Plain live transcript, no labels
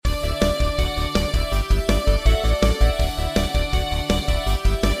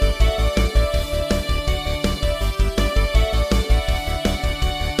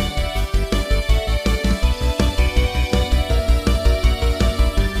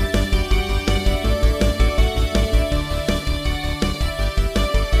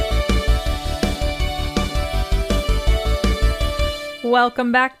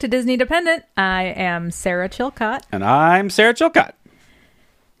Welcome back to Disney Dependent. I am Sarah Chilcott. And I'm Sarah Chilcott.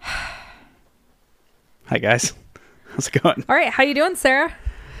 Hi, guys. How's it going? All right, how you doing, Sarah?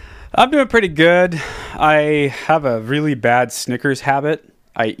 I'm doing pretty good. I have a really bad Snickers habit.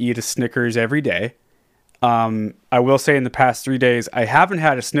 I eat a Snickers every day. I will say in the past 3 days, I haven't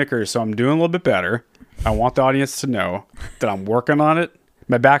had a Snickers, so I'm doing a little bit better. I want the audience to know that I'm working on it.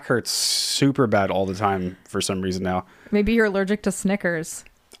 My back hurts super bad all the time for some reason now. Maybe you're allergic to Snickers.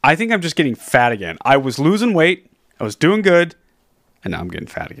 I think I'm just getting fat again. I was losing weight. I was doing good. And now I'm getting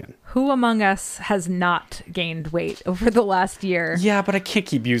fat again. Who among us has not gained weight over the last year? Yeah, but I can't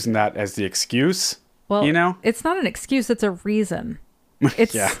keep using that as the excuse. Well, you know? It's not an excuse. It's a reason.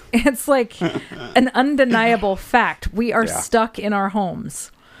 It's Yeah. It's like an undeniable fact. We are stuck in our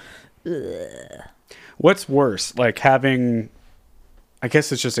homes. Ugh. What's worse? Like having, I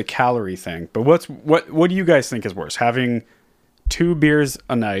guess it's just a calorie thing, but what do you guys think is worse? Having 2 beers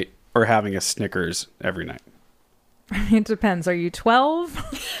a night or having a Snickers every night? It depends. Are you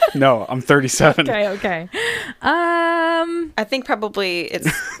 12? No, I'm 37. Okay. I think probably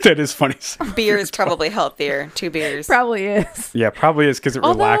it's That is funny. beer is probably healthier. 2 beers. Probably is. Yeah, probably is because it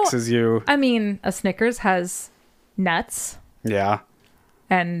Although, relaxes you. I mean, a Snickers has nuts Yeah.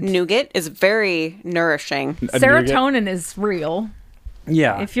 and Nougat is very nourishing. A nougat. serotonin is real.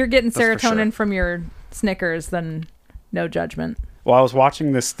 Yeah. If you're getting That's for serotonin sure. from your Snickers, then no judgment. Well, I was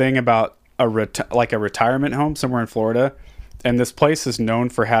watching this thing about a retirement home somewhere in Florida, and this place is known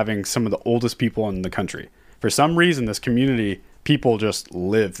for having some of the oldest people in the country. For some reason, this community, people just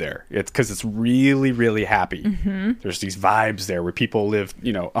live there. It's because it's really, really happy. Mm-hmm. There's these vibes there where people live,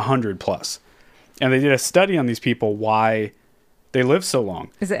 100 plus. And they did a study on these people, why they live so long.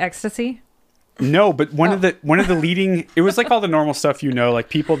 Is it ecstasy? No, but one of the leading, it was like all the normal stuff, like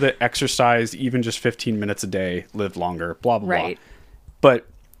people that exercise even just 15 minutes a day live longer, blah, blah, Right. blah. But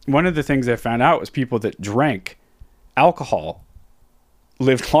one of the things I found out was people that drank alcohol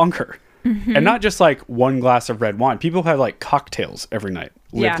lived longer. Mm-hmm. And not just like one glass of red wine. People who had like cocktails every night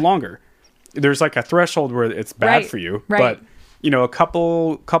lived longer. There's like a threshold where it's bad Right, for you. right. But, a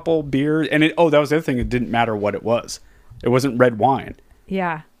couple beers. And that was the other thing. It didn't matter what it was. It wasn't red wine.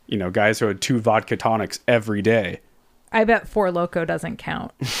 Yeah. Guys who had 2 vodka tonics every day. I bet Four Loko doesn't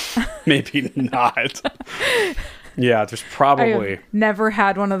count. Maybe not. Yeah, there's probably. I've never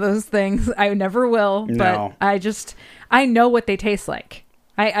had one of those things. I never will. No. But I know what they taste like.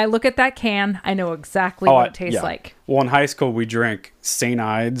 I look at that can. I know exactly what it tastes like. Well, in high school, we drank St.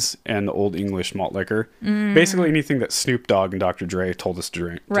 Ides and the Old English malt liquor. Basically anything that Snoop Dogg and Dr. Dre told us to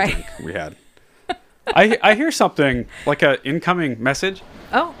drink. Right. We had. I hear something like an incoming message.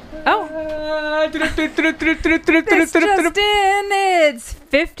 Oh. This just in. It's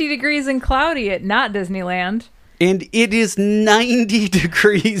 50 degrees and cloudy at not Disneyland. And it is 90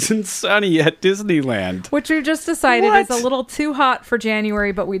 degrees and sunny at Disneyland. Which we just decided What? is a little too hot for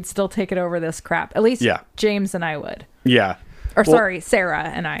January, but we'd still take it over this crap. At least James and I would. Yeah. Or Sarah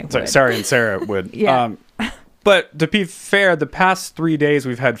and I would. Sorry, and Sarah would. Yeah. But to be fair, the past 3 days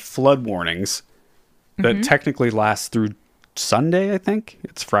we've had flood warnings that technically last through Sunday, I think.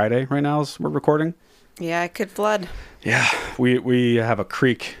 It's Friday right now as we're recording. Yeah, it could flood. Yeah, we have a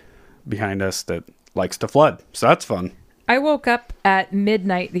creek behind us that likes to flood, so that's fun. I woke up at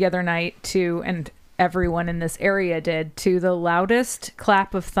midnight the other night and everyone in this area did, to the loudest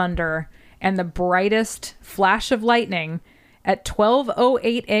clap of thunder and the brightest flash of lightning at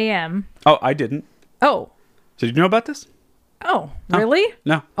 12:08 a.m. Oh, I didn't. Oh. Did you know about this? Oh, really?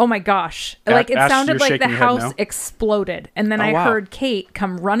 No. Oh my gosh. It Ash, sounded you're like the shaking your head house no? exploded. And then I wow. heard Kate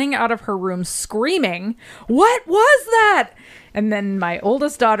come running out of her room screaming, "What was that?" And then my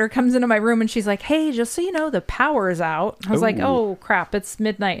oldest daughter comes into my room and she's like, "Hey, just so you know, the power's out." I was like, "Oh crap, it's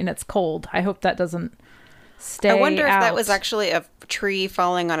midnight and it's cold. I hope that doesn't stay I wonder if that out." was actually a tree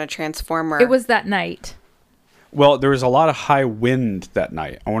falling on a transformer. It was that night. Well, there was a lot of high wind that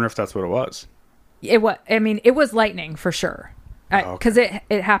night. I wonder if that's what it was. It was lightning for sure. Because it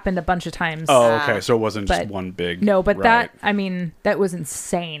happened a bunch of times. Oh, okay. So it wasn't just But- one big. No, but right. that was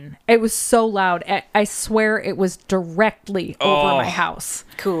insane. It was so loud. I swear it was directly over my house.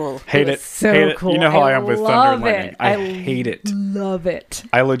 cool. Hate It it. was so hate cool. it. You know how I I am with thunder love and lightning. it. I I hate it. Love it.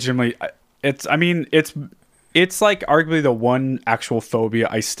 I legitimately. It's like arguably the one actual phobia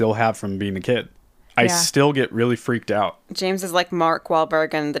I still have from being a kid. I still get really freaked out. James is like Mark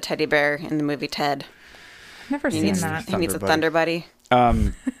Wahlberg and the teddy bear in the movie Ted. Never He seen needs, that. he needs a Thunder thunder buddy.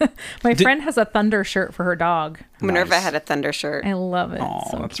 My friend has a thunder shirt for her dog. Minerva Nice. had a thunder shirt. I love it. Oh,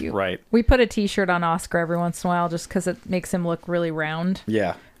 It's so that's cute. right. We put a T-shirt on Oscar every once in a while just because it makes him look really round,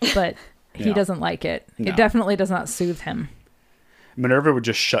 Yeah. but he Yeah. doesn't like it. No. It definitely does not soothe him. Minerva would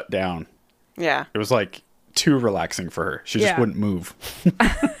just shut down. Yeah. It was like too relaxing for her. She just Yeah. wouldn't move.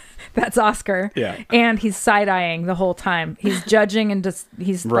 That's Oscar. Yeah. And he's side-eyeing the whole time. He's judging and just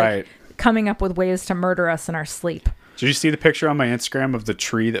he's Right. like coming up with ways to murder us in our sleep. Did you see the picture on my Instagram of the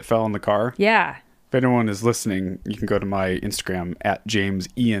tree that fell in the car? Yeah. If anyone is listening, you can go to my Instagram at James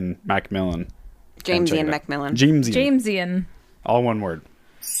Ian Macmillan. James and check Ian it out. Macmillan. James Ian. Jamesian. All one word.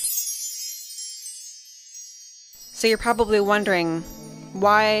 So you're probably wondering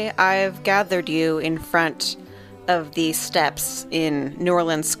why I've gathered you in front of the steps in New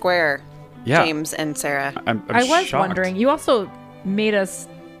Orleans Square, Yeah. James and Sarah. I'm I was shocked. wondering. You also made us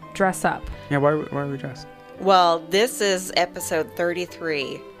dress up. Yeah, why are we dressed? Well, this is episode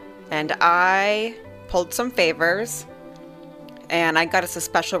 33, and I pulled some favors, and I got us a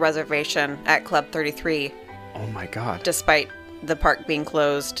special reservation at Club 33, Oh my god. despite the park being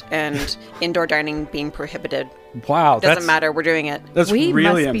closed and indoor dining being prohibited. Wow, Doesn't matter, we're doing it. That's We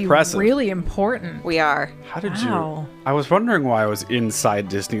really must impressive. be really important. We are. How did Wow. you? I was wondering why I was inside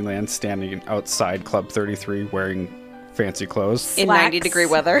Disneyland, standing outside Club 33, wearing fancy clothes. In Slacks 90-degree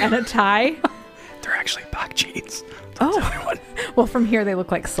weather. and a tie. They're actually black jeans. Oh, well, from here they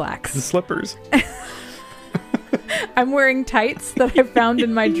look like slacks. And slippers. I'm wearing tights that I found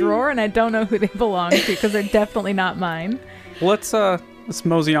in my drawer, and I don't know who they belong to because they're definitely not mine. Well, let's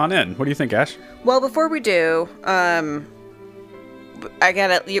mosey on in. What do you think, Ash? Well, before we do,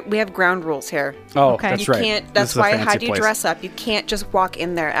 we have ground rules here. Oh, Okay. that's You right. can't. This That's is a why I fancy had you place. dress up. You can't just walk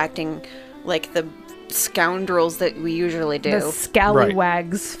in there acting like the scoundrels that we usually do. The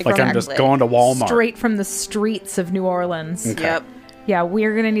scallywags Like from I'm just Exactly. going to Walmart. straight from the streets of New Orleans. Okay. Yep. Yeah,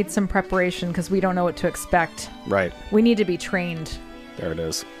 we're going to need some preparation because we don't know what to expect. Right. We need to be trained. There it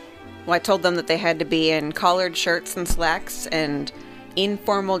is. Well, I told them that they had to be in collared shirts and slacks and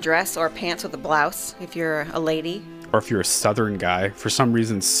informal dress or pants with a blouse if you're a lady. Or if you're a Southern guy, for some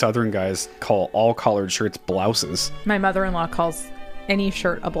reason, Southern guys call all collared shirts blouses. My mother-in-law calls any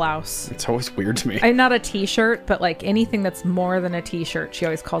shirt a blouse. It's always weird to me. Not a t-shirt, but like anything that's more than a t-shirt, she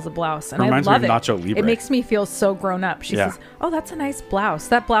always calls a blouse. And I Reminds me love of it. Nacho Libre. It makes me feel so grown up. She Yeah. says, "Oh, that's a nice blouse.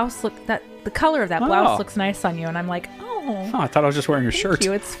 That blouse the color of that blouse Oh. looks nice on you." And I'm like, "Oh, Oh, I thought I was just wearing a thank shirt.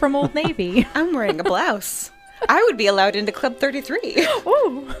 you. It's from Old Navy." I'm wearing a blouse. I would be allowed into Club 33.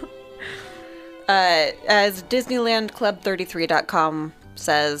 Ooh. As DisneylandClub33.com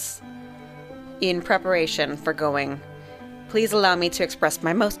says, in preparation for going, please allow me to express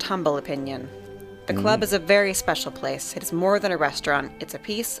my most humble opinion. The club is a very special place. It is more than a restaurant. It's a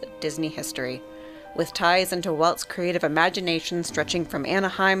piece of Disney history, with ties into Walt's creative imagination stretching from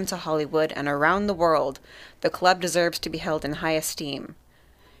Anaheim to Hollywood and around the world. The club deserves to be held in high esteem.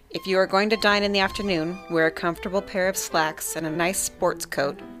 If you are going to dine in the afternoon, wear a comfortable pair of slacks and a nice sports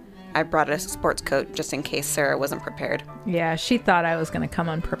coat. I brought a sports coat just in case Sarah wasn't prepared. Yeah, she thought I was going to come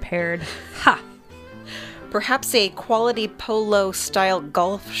unprepared. Ha! Perhaps a quality polo-style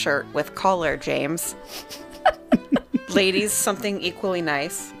golf shirt with collar, James. Ladies, something equally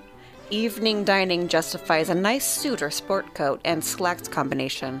nice. Evening dining justifies a nice suit or sport coat and slacks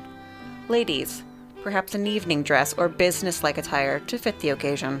combination. Ladies, perhaps an evening dress or business-like attire to fit the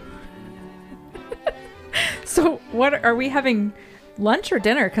occasion. So, what are we having lunch or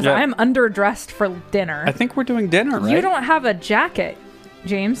dinner? Because Yeah. I'm underdressed for dinner. I think we're doing dinner, right? You don't have a jacket,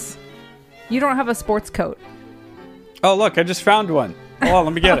 James. You don't have a sports coat. Oh, look, I just found one. Hold on,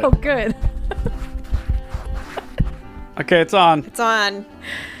 let me get Oh, it. good. Okay, it's on. It's on.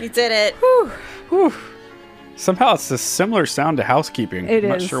 You did it. Whew. Somehow it's a similar sound to housekeeping. It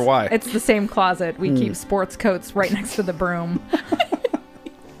I'm is. not sure why. It's the same closet. We keep sports coats right next to the broom.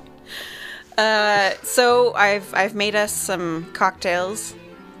 So I've made us some cocktails.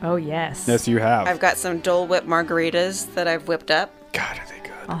 Oh, yes. Yes, you have. I've got some Dole Whip margaritas that I've whipped up. God, are they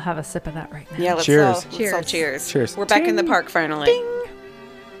good? I'll have a sip of that right now. Yeah, let's Cheers. all let's all Cheers. cheers. Cheers. We're back in the Ting. park finally.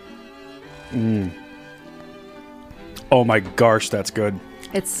 Oh my gosh, that's good.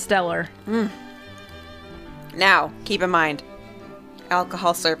 It's stellar. Now, keep in mind,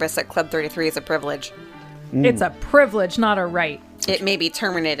 alcohol service at Club 33 is a privilege. It's a privilege, not a right. It may be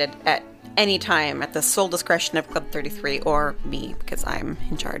terminated at any time at the sole discretion of Club 33 or me, because I'm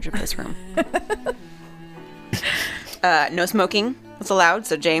in charge of this room. No smoking is allowed,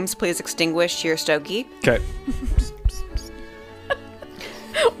 so James, please extinguish your stogie. Okay.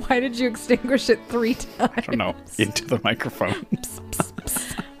 Why did you extinguish it 3 times? I don't know. Into the microphone.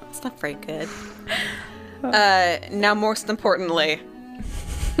 It's not very good. Now, most importantly,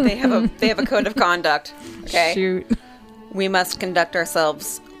 they have a code of conduct. Okay, Shoot. we must conduct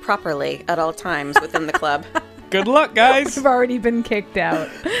ourselves properly at all times within the club. Good luck, guys. We've already been kicked out.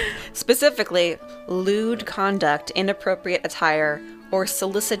 Specifically, lewd conduct, inappropriate attire, or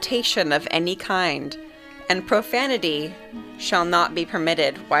solicitation of any kind, and profanity shall not be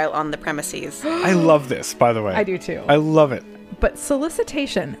permitted while on the premises. I love this, by the way. I do too. I love it. But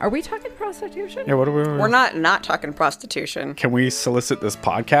solicitation, are we talking prostitution? Yeah, what are we? We're not talking prostitution. Can we solicit this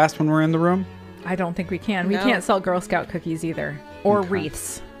podcast when we're in the room? I don't think we can. We No. can't sell Girl Scout cookies either. Or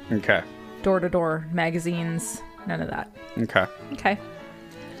wreaths. Okay. Door-to-door magazines. None of that. Okay. Okay.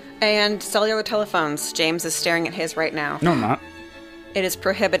 And cellular telephones. James is staring at his right now. No, I'm not. It is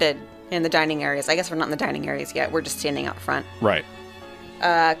prohibited in the dining areas. I guess we're not in the dining areas yet. We're just standing out front. Right.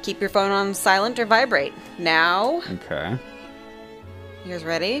 Keep your phone on silent or vibrate. Now, Okay. you guys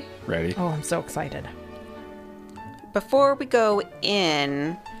ready? Ready? Oh, I'm so excited. Before we go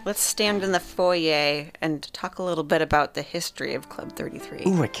in, let's stand in the foyer and talk a little bit about the history of Club 33.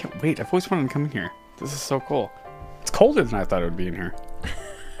 Ooh, I can't wait. I've always wanted to come in here. This is so cool. It's colder than I thought it would be in here.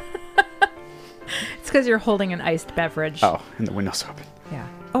 It's because you're holding an iced beverage. Oh, and the window's open. Yeah.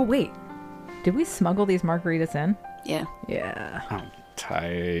 Oh, wait. Did we smuggle these margaritas in? Yeah. Yeah. Oh,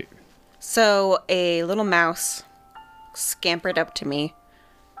 tight. So a little mouse scampered up to me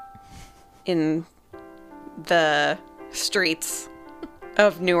in the streets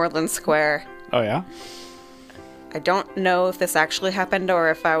of New Orleans Square. Oh, yeah? I don't know if this actually happened or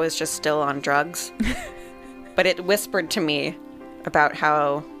if I was just still on drugs, but it whispered to me about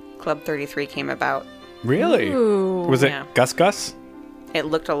how Club 33 came about. Really? Ooh. Was it Yeah. Gus Gus? It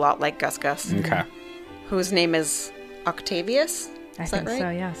looked a lot like Gus Gus, Okay. whose name is Octavius. I Is that think right? so,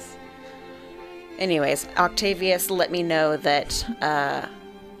 yes. Anyways, Octavius let me know that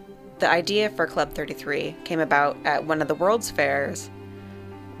the idea for Club 33 came about at one of the World's Fairs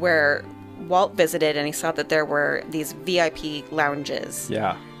where Walt visited and he saw that there were these VIP lounges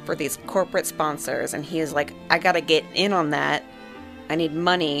Yeah. for these corporate sponsors. And he is like, I got to get in on that. I need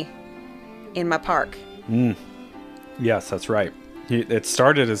money in my park. Yes, that's right. It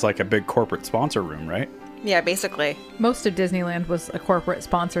started as like a big corporate sponsor room, right? Yeah, basically. Most of Disneyland was a corporate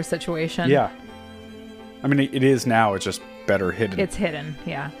sponsor situation. Yeah. I mean, it is now. It's just better hidden. It's hidden,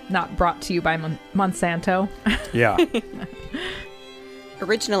 yeah. Not brought to you by Monsanto. Yeah.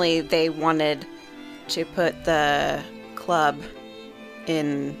 Originally, they wanted to put the club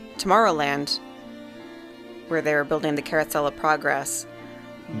in Tomorrowland, where they were building the Carousel of Progress,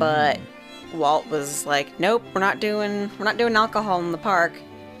 but Walt was like, "Nope, we're not doing alcohol in the park,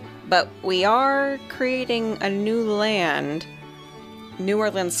 but we are creating a new land, New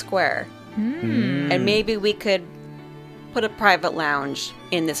Orleans Square, and maybe we could put a private lounge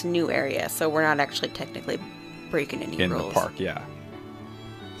in this new area, so we're not actually technically breaking any In rules." the park, yeah.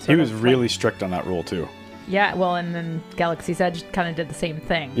 He Sort was of really strict on that rule, too. Yeah, well, and then Galaxy's Edge kind of did the same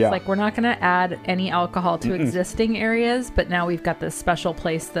thing. Yeah. It's like, we're not going to add any alcohol to existing areas, but now we've got this special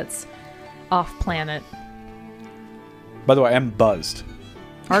place that's off-planet. By the way, I'm buzzed.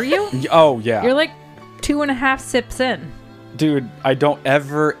 Are you? Oh, yeah. You're like 2.5 sips in. Dude, I don't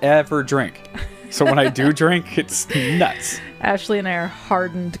ever drink. So when I do drink, it's nuts. Ashley and I are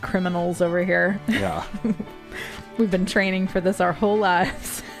hardened criminals over here. Yeah. We've been training for this our whole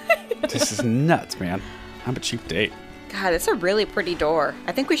lives. This is nuts, man. I'm a cheap date. God, it's a really pretty door.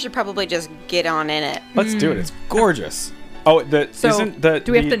 I think we should probably just get on in it. Let's do it. It's gorgeous. Oh, So, isn't the...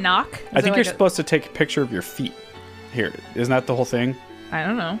 do we have to knock? Is I there think like you're supposed to take a picture of your feet. Here, isn't that the whole thing? I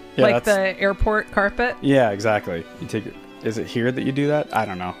don't know. Yeah, like that's- the airport carpet? Yeah, exactly. You take it. Is it here that you do that? I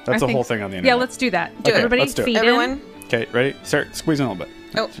don't know. That's I the whole think- thing on the Yeah, internet. let's do that. Do it. Everybody Let's do it. feet Everyone? Okay, ready? Start squeezing a little bit.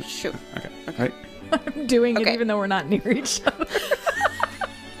 Oh, shoot. Okay. Right? in. Doing it Okay. even though we're not near each other.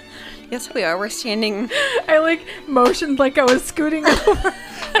 Yes, we are. We're standing. I like motioned like I was scooting over.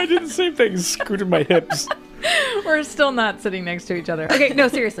 I did the same thing. Scooted my hips. We're still not sitting next to each other. Okay, no,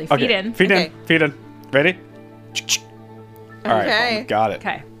 seriously. Feet Okay. in. Feet Okay. in. Feet in. Ready? All right. Okay. Got it.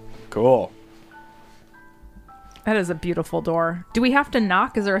 Okay. Cool. That is a beautiful door. Do we have to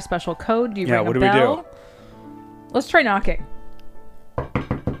knock? Is there a special code? Do you Yeah, ring what a do we do? bell? Let's try knocking.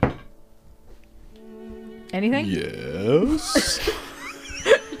 Anything? Yes.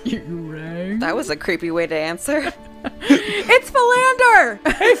 You rang. That was a creepy way to answer. It's Philander!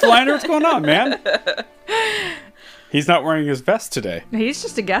 Hey, Flander, what's going on, man? He's not wearing his vest today. He's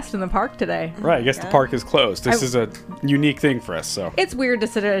just a guest in the park today. Right, I guess the park is closed. This is a unique thing for us, so. It's weird to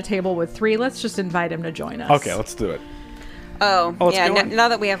sit at a table with 3. Let's just invite him to join us. Okay, let's do it. Oh, let's yeah. go in. Now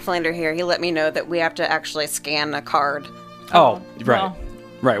that we have Flander here, he let me know that we have to actually scan a card. Oh, right. well.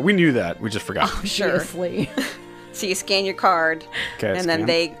 Right, we knew that. We just forgot. Sure. Obviously. So you scan your card, Okay, and then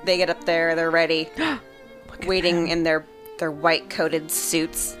scan. they get up there. They're ready, waiting in their white coated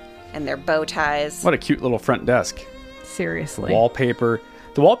suits. and their bow ties. What a cute little front desk. Seriously. Wallpaper.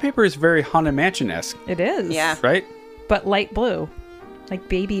 The wallpaper is very Haunted Mansion-esque, It is. Yeah. right? But light blue. Like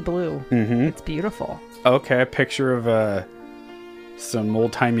baby blue. Mm-hmm. It's beautiful. Okay, a picture of some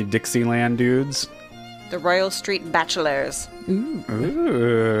old-timey Dixieland dudes. The Royal Street Bachelors.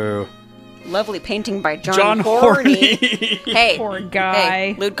 Ooh. Lovely painting by John Horney. Hey. Poor guy.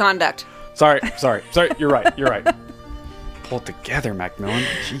 Hey, lewd conduct. Sorry. You're right. Pull it together, Macmillan.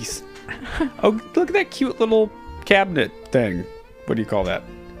 Jeez. Oh, look at that cute little cabinet thing. What do you call that?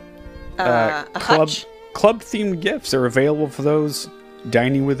 A hutch. Club-themed gifts are available for those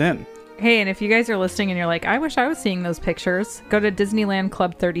dining within. Hey, and if you guys are listening and you're like, I wish I was seeing those pictures, go to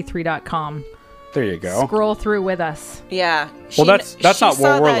DisneylandClub33.com. There you go. Scroll through with us. Yeah. Well, that's she not what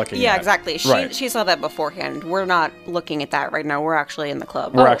saw we're that- looking Yeah, at. exactly. Right. She saw that beforehand. We're not looking at that right now. We're actually in the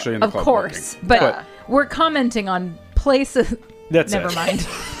club. We're actually in the Of club course. looking. But we're commenting on places. That's Never it. mind.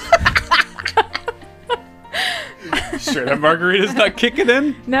 Sure, that margarita's not kicking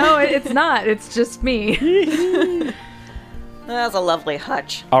in? No, it's not. It's just me. That was a lovely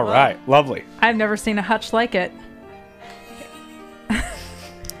hutch. All right, lovely. I've never seen a hutch like it.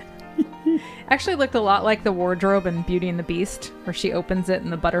 Actually looked a lot like the wardrobe in Beauty and the Beast, where she opens it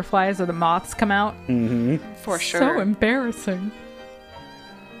and the butterflies or the moths come out. For sure. So embarrassing.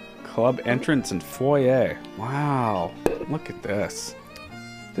 Club entrance and foyer. Wow, look at this.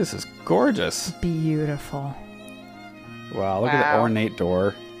 This is gorgeous. Beautiful. Wow, look at the Wow. ornate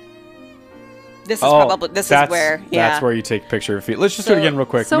door. This is probably that's where that's where you take a picture of feet. Let's just do it So- again real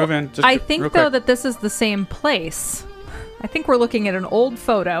quick. So Move in. Just I real think quick. though that this is the same place. I think we're looking at an old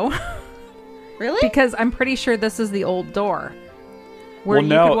photo Really? because I'm pretty sure this is the old door where Well, you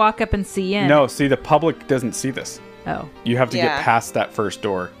no. could walk up and see in. No, see, the public doesn't see this. Oh, You have to Yeah. get past that first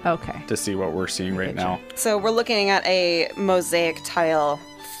door okay. to see what we're seeing right now. So we're looking at a mosaic tile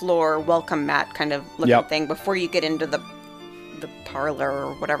floor welcome mat kind of looking Yep. thing before you get into the parlor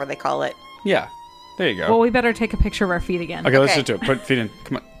or whatever they call it. Yeah, there you go. Well, we better take a picture of our feet again. okay, let's okay. just do it. Put feet in.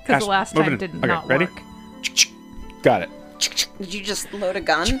 Come on. Because Ash, the last move it time in. did Okay, not ready? work. Got it. Did you just load a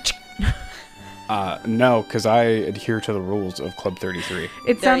gun? No, because I adhere to the rules of Club 33. It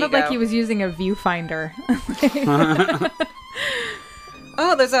There you sounded like go. he was using a viewfinder.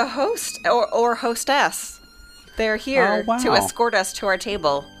 Oh, there's a host or hostess. They're here Oh, wow. to escort us to our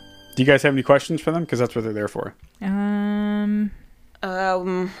table. Do you guys have any questions for them? Because that's what they're there for. Do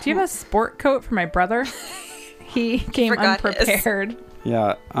you have a sport coat for my brother? He came Forgot his. unprepared.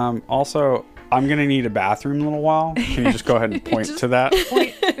 Yeah. Also, I'm gonna need a bathroom in a little while. Can you just go ahead and point Just- to that?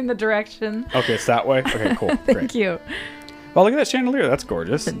 Point in the direction. Okay, it's that way. Okay, cool. Thank Great. you. Well, look at that chandelier. That's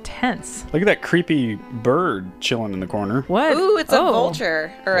gorgeous. It's intense. Look at that creepy bird chilling in the corner. What? Ooh, it's a Oh,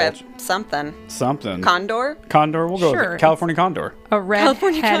 vulture or Vulture. a something. Something. Condor? Condor. We'll go with Sure, it. California condor. A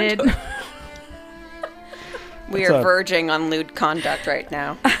California red-headed. condor. We What's are up? verging on lewd conduct right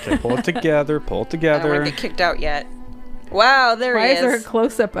now. Okay, pull it together. Pull it I don't together. want to get kicked out yet. Wow, there Why he is there a is.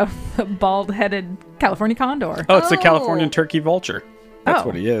 close-up of the bald-headed California condor? Oh, it's the Oh. Californian turkey vulture. That's Oh.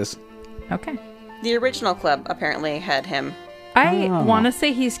 what he is. Okay. The original club apparently had him. I Oh. want to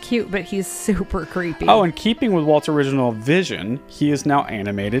say he's cute, but he's super creepy. Oh, in keeping with Walt's original vision, he is now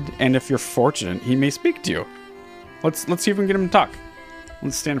animated, and if you're fortunate, he may speak to you. Let's see if we can get him to talk.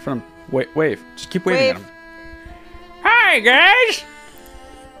 Let's stand in front of him. Wave. Just keep waving Wave. at him. Hi, guys!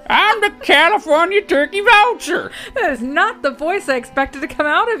 I'm the California turkey vulture. That is not the voice I expected to come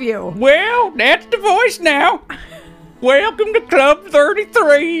out of you. Well, that's the voice now. Welcome to Club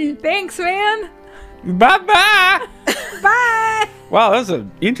 33. Thanks, man. Bye-bye. Bye. Wow, that's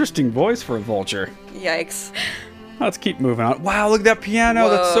an interesting voice for a vulture. Yikes. Let's keep moving on. Wow, look at that piano.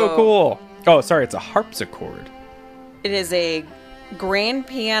 That's so Whoa. cool. Oh, sorry, it's a harpsichord. It is a grand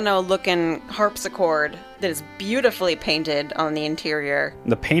piano looking harpsichord that is beautifully painted on the interior.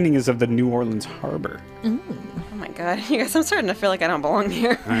 The painting is of the New Orleans harbor. Oh my god, you guys, I'm starting to feel like I don't belong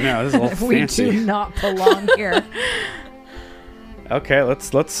here. I know, this is a little We fancy. do not belong here. Okay,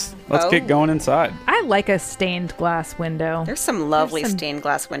 let's Oh. get going inside. I like a stained glass window. There's some lovely some- stained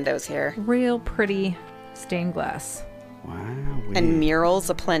glass windows here. Real pretty stained glass. Wow. And murals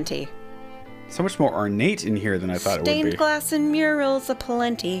aplenty. So much more ornate in here than I thought it would Stained be. glass and murals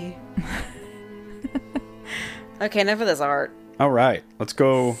aplenty. Okay, enough of this art. All right, let's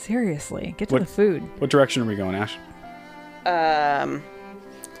go. Seriously, get to What- the food. What direction are we going, Ash?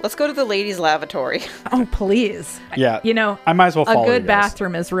 Let's go to the ladies' lavatory. Oh, please. Yeah. You know, I might as well follow a good you guys.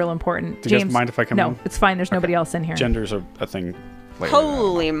 bathroom is real important. Do you guys James, mind if I come no, in? it's fine. There's nobody else in here. Genders are a thing later.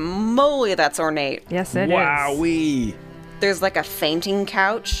 Holy moly, that's ornate. Yes, it is. Wowee. There's like a fainting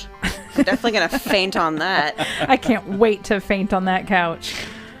couch. I'm definitely gonna faint on that. I can't wait to faint on that couch.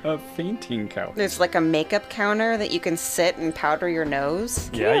 A fainting couch. There's like a makeup counter that you can sit and powder your nose.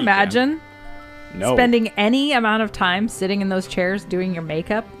 Can you imagine No. spending any amount of time sitting in those chairs doing your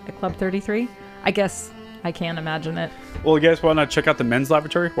makeup at Club 33? I guess I can't imagine it. Well, you guys want to check out the men's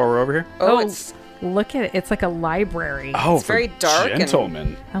lavatory while we're over here? Oh, it's Look at it. It's like a library. Oh, It's very dark and-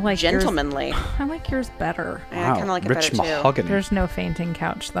 gentlemen. I like gentlemanly. Yours, I like yours better. I kind of like it rich better too. mahogany. There's no fainting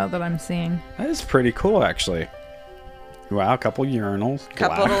couch though that I'm seeing. That is pretty cool, actually. Wow, a couple urinals.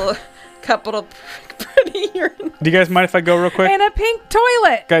 Wow. Couple of pretty urinals. Do you guys mind if I go real quick? And a pink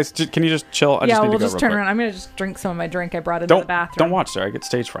toilet. Guys, can you just chill? I Yeah, just need we'll to go just real turn quick. around. I'm gonna just drink some of my drink I brought into the bathroom. Don't watch there. I get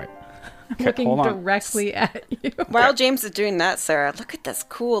stage fright. Okay, Looking hold on. directly at you. While James is doing that, Sarah, look at this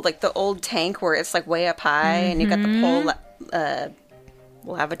cool, like the old tank where it's like way up high and you got the pole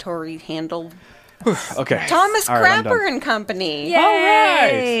lavatory handle. Okay. Thomas All right, I'm Crapper done. and Company. Yay! All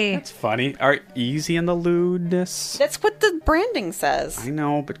right. That's funny. All right, easy on the lewdness. That's what the branding says. I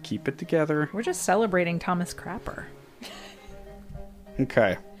know, but keep it together. We're just celebrating Thomas Crapper.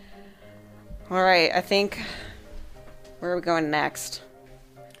 Okay. All right, I think. Where are we going next?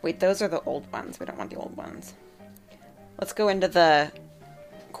 Wait, those are the old ones. We don't want the old ones. Let's go into the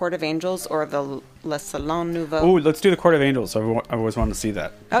Court of Angels or the Le Salon Nouveau. Oh, let's do the Court of Angels. I always wanted to see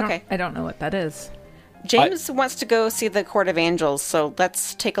that. Okay. I don't know what that is. James wants to go see the Court of Angels, so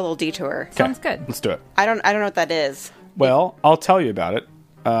let's take a little detour. Okay, Sounds good. Let's do it. I don't know what that is. Well, I'll tell you about it.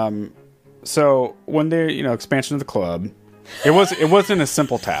 So when they, expansion of the club, it wasn't a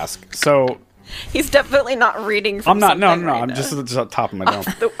simple task. So He's definitely not reading from I'm not. No, something no, no. right I'm now. just at the top of my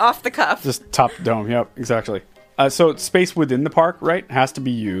dome. Off the cuff. Just top dome. Yep, exactly. So space within the park, right, has to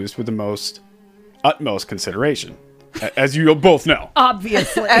be used with the utmost consideration, as you both know,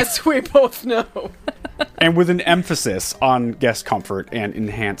 Obviously. As we both know. and with an emphasis on guest comfort and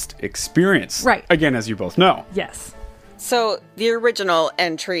enhanced experience. Right. Again, as you both know. Yes. So the original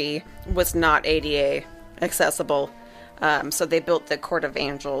entry was not ADA accessible. So they built the Court of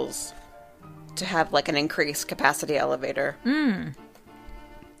Angels to have like an increased capacity elevator.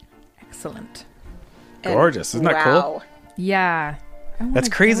 Excellent. And Gorgeous. Isn't that cool? wow. Yeah. I wanna That's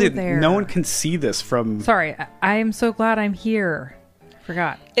crazy. go there. No one can see this from. Sorry, I am so glad I'm here.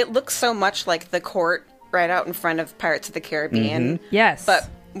 Forgot. It looks so much like the court right out in front of Pirates of the Caribbean, Yes. but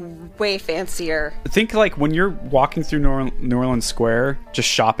way fancier. Think like when you're walking through New Orleans Square, just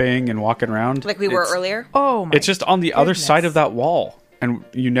shopping and walking around. Like we were it's- earlier. oh my It's just on the other goodness. side of that wall, and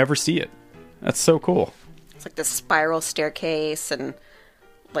you never see it. That's so cool. It's like this spiral staircase and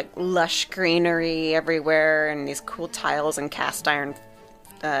like lush greenery everywhere and these cool tiles and cast iron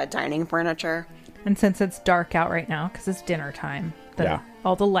dining furniture. And since it's dark out right now because it's dinner time, Yeah.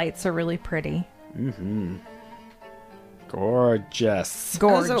 all the lights are really pretty. Gorgeous.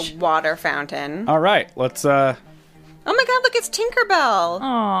 Gorge. There's a water fountain. All right, let's. Oh my god, look, it's Tinkerbell.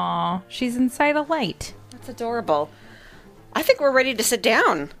 Aw, she's inside a light. That's adorable. I think we're ready to sit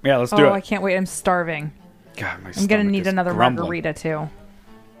down. Yeah, let's do Oh, it. I can't wait. I'm starving. God, my I'm gonna stomach need is another grumbling. margarita too.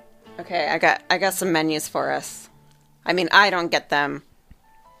 Okay, I got some menus for us. I mean, I don't get them.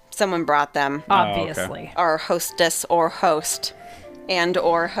 Someone brought them. Obviously. Our hostess or host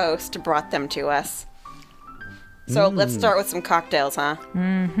brought them to us. So let's start with some cocktails, huh?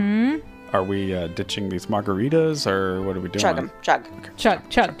 Are we ditching these margaritas, or what are we doing? Chug them. Chug. Chug,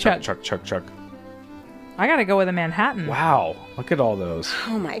 chug, chug. Chug, chug, chug. I gotta go with a Manhattan. Wow, look at all those.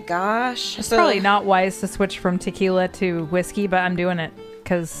 Oh my gosh. It's probably not wise to switch from tequila to whiskey, but I'm doing it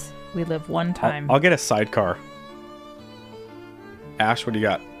because we live one time. I'll get a sidecar. Ash, what do you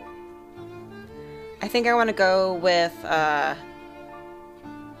got? I think I want to go with, oh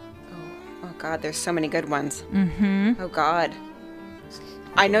god, there's so many good ones. Mm-hmm. Oh god.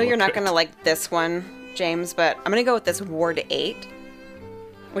 I know you're not going to like this one, James, but I'm going to go with this Ward 8,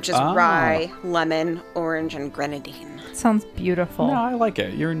 which is rye, lemon, orange, and grenadine. Sounds beautiful. No, I like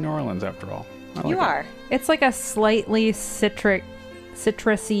it. You're in New Orleans after all. I like You it. are. It's like a slightly citrusy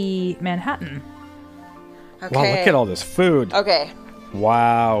Manhattan. Okay. Wow, look at all this food. Okay,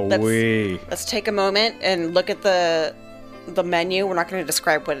 Wow, wee. let's take a moment and look at the menu. We're not going to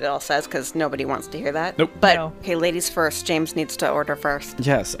describe what it all says because nobody wants to hear that. Nope. But, No. okay, ladies first. James needs to order first.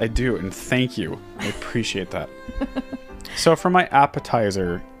 Yes, I do, and thank you. I appreciate that. So for my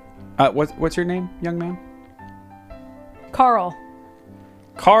appetizer, what's your name, young man? Carl.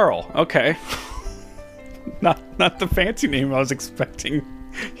 Carl. Okay. Not the fancy name I was expecting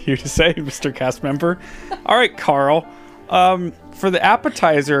you to say, Mr. Cast Member. All right, Carl. For the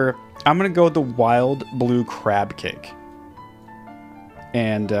appetizer, I'm gonna go with the wild blue crab cake.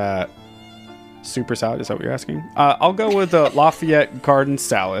 And super salad, is that what you're asking? I'll go with the Lafayette garden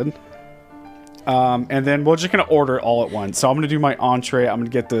salad. And then we're just going to order it all at once. So I'm going to do my entree. I'm going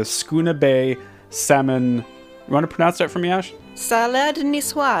to get the Skuna Bay salmon. You want to pronounce that for me, Ash? Salade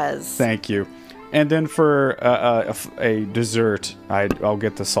niçoise. Thank you. And then for a dessert, I'll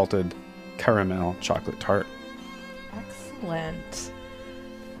get the salted caramel chocolate tart. Excellent.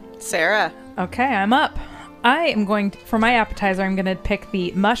 Sarah. Okay, I'm up. I am going to, for my appetizer, I'm going to pick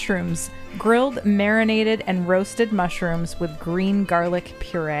the mushrooms. Grilled, marinated, and roasted mushrooms with green garlic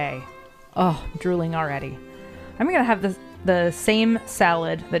puree. Oh, I'm drooling already. I'm going to have the same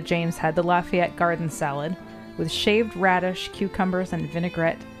salad that James had, the Lafayette Garden salad, with shaved radish, cucumbers, and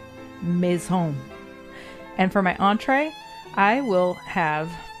vinaigrette maison. And for my entree, I will have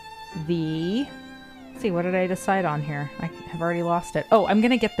the... Let's see, what did I decide on here? I have already lost it. Oh, I'm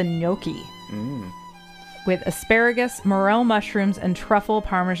going to get the gnocchi. With asparagus, morel mushrooms, and truffle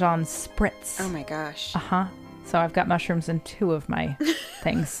parmesan spritz. Oh my gosh. Uh-huh. So I've got mushrooms in 2 of my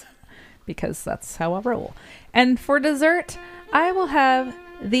things because that's how I roll. And for dessert, I will have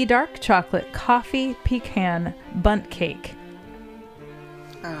the dark chocolate coffee pecan bundt cake.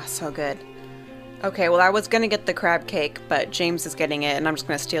 Oh, so good. Okay, well, I was going to get the crab cake, but James is getting it, and I'm just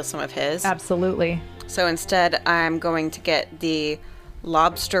going to steal some of his. Absolutely. So instead, I'm going to get the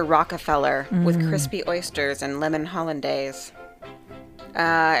lobster Rockefeller with crispy oysters and lemon hollandaise.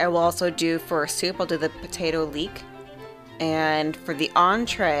 I will also do for soup, I'll do the potato leek. And for the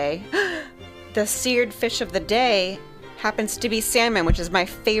entree, the seared fish of the day happens to be salmon, which is my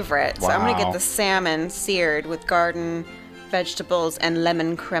favorite. So I'm going to get Wow. the salmon seared with garden vegetables and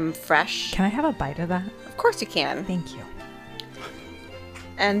lemon creme fraiche. Can I have a bite of that? Of course you can. Thank you.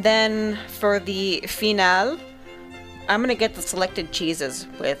 And then for the finale, I'm going to get the selected cheeses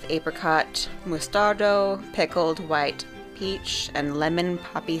with apricot, mustardo, pickled white peach, and lemon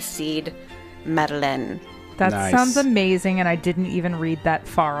poppy seed madeleine. That Nice. sounds amazing, and I didn't even read that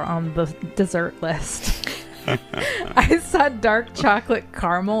far on the dessert list. I saw dark chocolate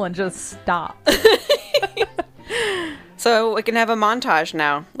caramel and just stopped. So we can have a montage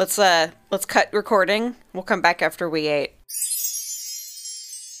now. Let's cut recording. We'll come back after we ate.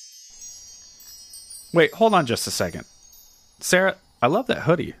 Wait, hold on just a second. Sarah, I love that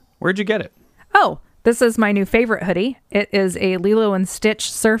hoodie. Where'd you get it? Oh, this is my new favorite hoodie. It is a Lilo and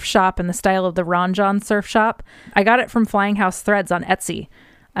Stitch surf shop in the style of the Ron John surf shop. I got it from Flying House Threads on Etsy.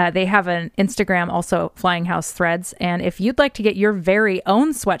 They have an Instagram, also Flying House Threads. And if you'd like to get your very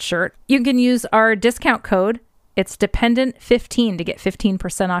own sweatshirt, you can use our discount code. It's Dependent15 to get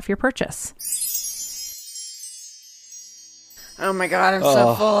 15% off your purchase. Oh my god, I'm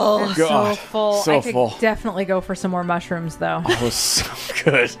so full. I'm God, so full. so I could full. definitely go for some more mushrooms, though. That was so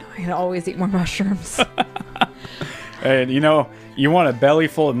good. I can always eat more mushrooms. And you want a belly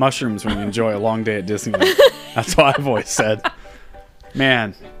full of mushrooms when you enjoy a long day at Disneyland. That's what I've always said.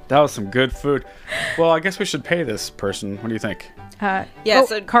 Man, that was some good food. Well, I guess we should pay this person. What do you think? Yeah,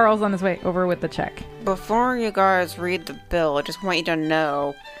 so- Carl's on his way over with the check. Before you guys read the bill, I just want you to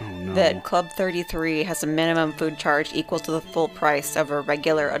know that Club 33 has a minimum food charge equal to the full price of a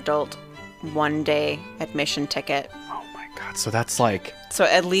regular adult one-day admission ticket. Oh my god. So that's like... So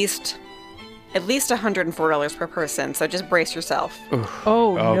at least $104 per person. So just brace yourself.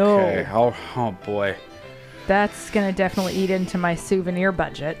 Oh, Okay. no. Oh boy. That's going to definitely eat into my souvenir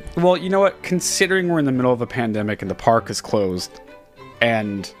budget. Well, you know what? Considering we're in the middle of a pandemic and the park is closed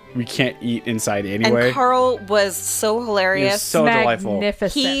and we can't eat inside anyway. And Carl was so He hilarious. was so delightful.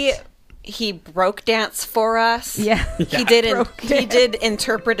 Magnificent. He broke dance for us. Yeah. He did broke he dance. did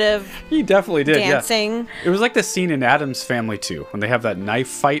interpretive He definitely did, dancing. yeah. It was like the scene in Addams Family too, when they have that knife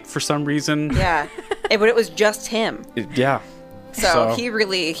fight for some reason. Yeah. But it was just him. Yeah. So he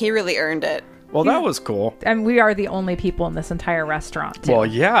really earned it. Well, that was cool. And we are the only people in this entire restaurant, too. Well,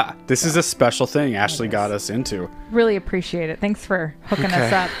 yeah. This is a special thing Ashley got us into. Really appreciate it. Thanks for hooking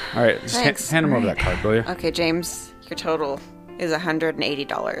us up. All right, just Thanks. hand him over that card, will you? Okay, James, your total is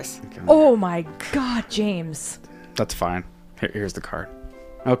 $180. Oh, my God, James. That's fine. Here's the card.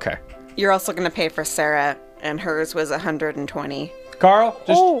 Okay. You're also going to pay for Sarah, and hers was $120. Carl,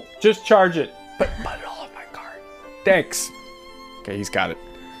 Oh. just charge it. Put it all on my card. Thanks. Okay, he's got it.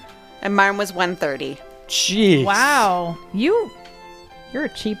 And mine was $130. Jeez. Wow. You're a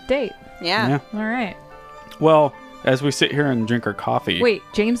cheap date. Yeah. Yeah. All right. Well, as we sit here and drink our coffee. Wait,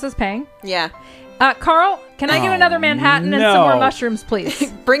 James is paying? Yeah. Carl, can I get another Manhattan and some no. more mushrooms,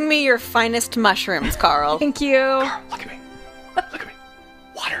 please? Bring me your finest mushrooms, Carl. Thank you. Look at me. Look at me.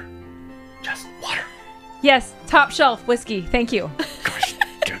 Water. Just water. Yes, top shelf whiskey. Thank you. Gosh,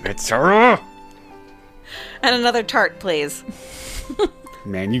 damn it, Sarah. And another tart, please.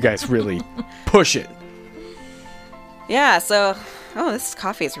 Man, you guys really push it. Yeah, so Oh, this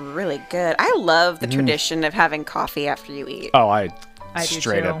coffee is really good. I love the tradition of having coffee after you eat. Oh, I do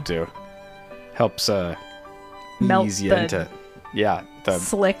straight too. up do. Helps Melt ease you the into the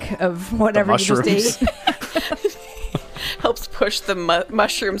Slick of whatever you just mushrooms. ate. Helps push the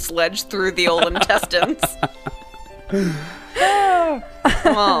mushroom sledge through the old intestines.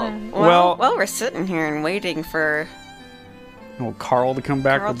 Well, we're sitting here and waiting for Old Carl to come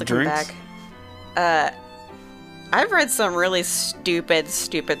back Carl with the to come drinks. back. I've read some really stupid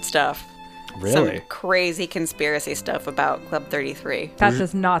stuff. Really? Some crazy conspiracy stuff about Club 33. That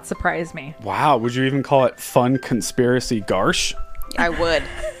does not surprise me. Wow, would you even call it Fun Conspiracy Garsh? I would.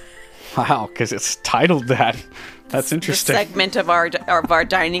 Wow, because it's titled that. That's interesting. The segment of our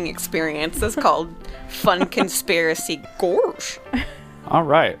dining experience is called Fun Conspiracy Gorge. All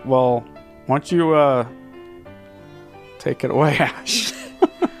right, well, why don't you take it away, Ash?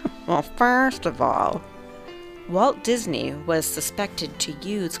 Well, first of all, Walt Disney was suspected to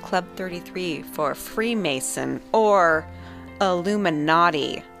use Club 33 for Freemason or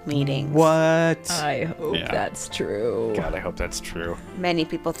Illuminati meetings. What? I hope Yeah. that's true. God, I hope that's true. Many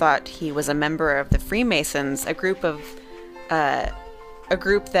people thought he was a member of the Freemasons, a group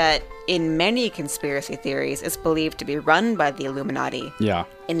that in many conspiracy theories is believed to be run by the Illuminati Yeah,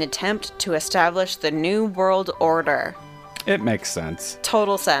 in an attempt to establish the New World Order. it makes sense.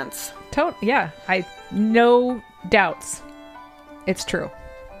 Total sense. Yeah, no doubts. It's true.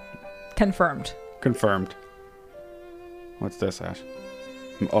 Confirmed. Confirmed. What's this, Ash?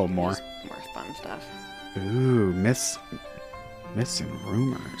 Oh, more. More fun stuff. Ooh, myths and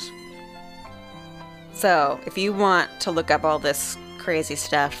rumors. So, if you want to look up all this crazy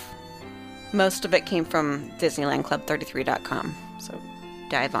stuff, most of it came from DisneylandClub33.com. So,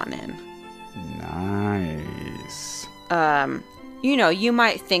 dive on in. Nice. You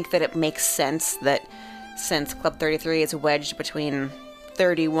might think that it makes sense that since Club 33 is wedged between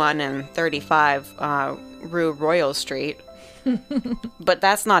 31 and 35 Rue Royal Street, but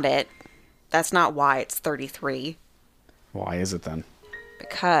that's not it. That's not why it's 33. Why is it then?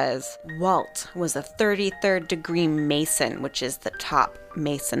 Because Walt was a 33rd degree Mason, which is the top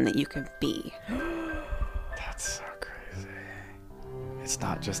Mason that you can be. That's so crazy. It's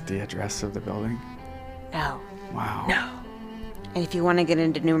not just the address of the building? No. Wow. No. And if you want to get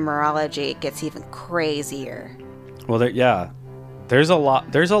into numerology, it gets even crazier. Well, there's a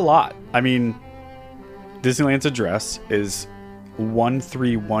lot. I mean, Disneyland's address is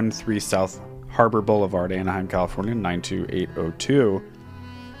 1313 South Harbor Boulevard, Anaheim, California, 92802.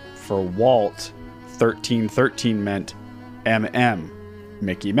 For Walt, 1313 meant MM,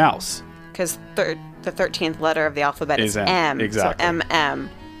 Mickey Mouse. Because the 13th letter of the alphabet is M. Exactly. So MM.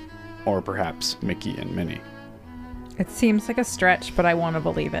 Or perhaps Mickey and Minnie. It seems like a stretch, but I want to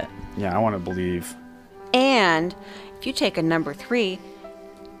believe it. Yeah, I want to believe. And if you take a number 3,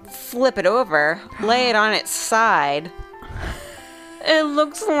 flip it over, lay it on its side, it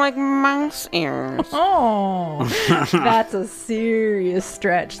looks like mouse ears. Oh, that's a serious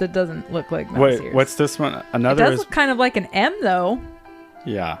stretch. That doesn't look like mouse Wait, ears. what's this one? It Another does is... look kind of like an M, though.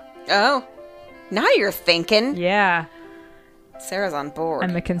 Yeah. Oh, now you're thinking. Yeah, Sarah's on board.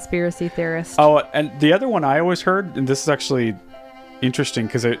 I'm a conspiracy theorist. Oh, and the other one I always heard, and this is actually interesting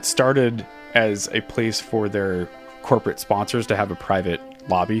because it started as a place for their corporate sponsors to have a private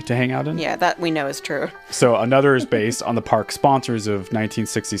lobby to hang out in. Yeah, that we know is true. So another is based on the park sponsors of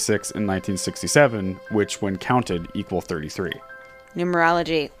 1966 and 1967, which when counted equal 33.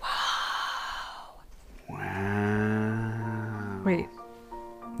 Numerology. Wow. Wait,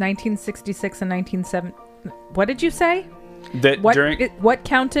 1966 and 1970. What did you say? That What during what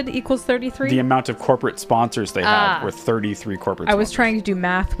counted equals 33? the amount of corporate sponsors they had were 33 corporate I was sponsors. trying to do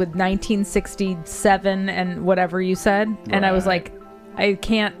math with 1967 and whatever you said, and I was Right. like, I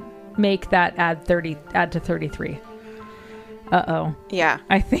can't make that add to 33. Uh-oh. Yeah.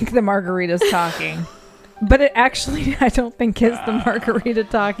 I think the margarita's talking. But it actually, I don't think is the margarita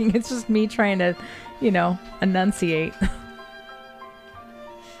talking. It's just me trying to, enunciate.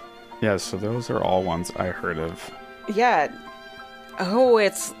 Yeah, so those are all ones I heard of. Yeah. Oh,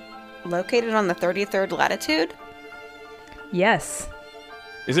 it's located on the 33rd latitude? Yes.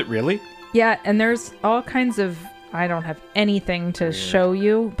 Is it really? Yeah, and there's all kinds of, I don't have anything to show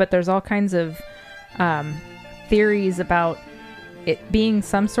you, but there's all kinds of theories about it being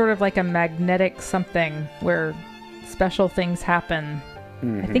some sort of like a magnetic something where special things happen.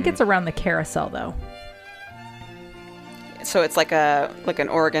 I think it's around the carousel, though. So it's like an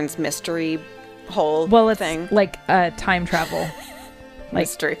Oregon's mystery hole Well, it's thing. like time travel. like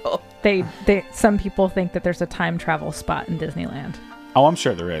Mystery hole. they some people think that there's a time travel spot in Disneyland. Oh, I'm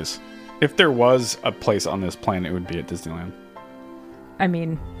sure there is. If there was a place on this planet, it would be at Disneyland. I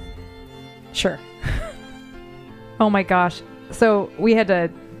mean, sure. Oh my gosh. So we had to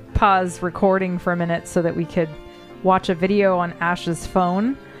pause recording for a minute so that we could watch a video on Ash's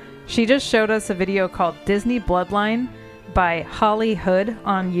phone. She just showed us a video called Disney Bloodline by Holly Hood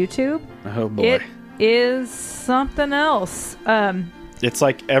on YouTube. Oh boy. It is something else. It's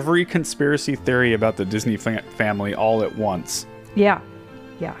like every conspiracy theory about the Disney family all at once. Yeah.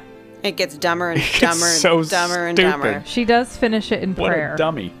 It gets dumber and It's dumber so and dumber and stupid. dumber. She does finish it in What prayer. a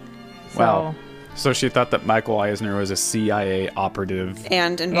dummy. So, Wow. So she thought that Michael Eisner was a CIA operative.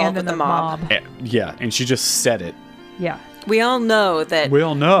 And involved and with in the the mob. Yeah, and she just said it. Yeah. We all know that We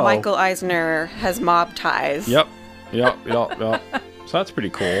all know. Michael Eisner has mob ties. Yep. So that's pretty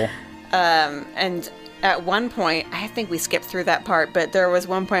cool. And at one point, I think we skipped through that part, but there was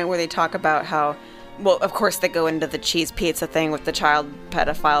one point where they talk about how, well, of course they go into the cheese pizza thing with the child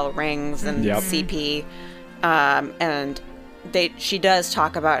pedophile rings and Yep. CP. And she does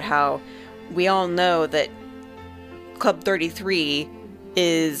talk about how we all know that Club 33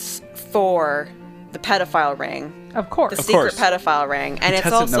 is for the pedophile ring. Of course. The Of secret course. pedophile ring. And Who it's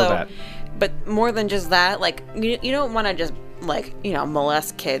doesn't know also, that? but more than just that, like, you don't want to just, like,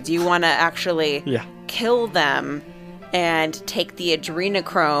 molest kids. You want to actually Yeah. kill them and take the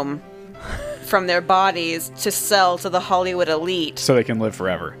adrenochrome from their bodies to sell to the Hollywood elite. So they can live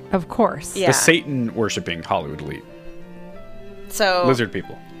forever. Of course. Yeah. The Satan worshipping Hollywood elite. So Lizard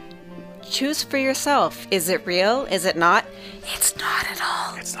people. choose for yourself. Is it real? Is it not? It's not at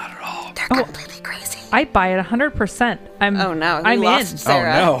all. It's not at all. They're completely crazy. I buy it 100%. Oh no, we I'm lost in.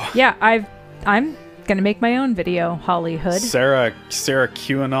 Sarah. Oh no. Yeah, I'm gonna make my own video, Holly Hood. Sarah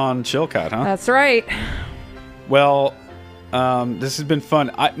QAnon Chilcott, huh? That's right. Well, this has been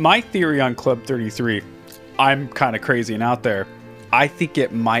fun. My theory on Club 33, I'm kind of crazy and out there. I think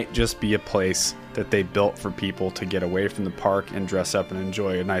it might just be a place that they built for people to get away from the park and dress up and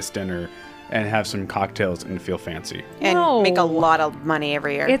enjoy a nice dinner and have some cocktails and feel fancy. And No. make a lot of money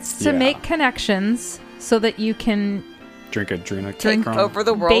every year. It's to Yeah. make connections so that you can Drink adrenochrome. Take over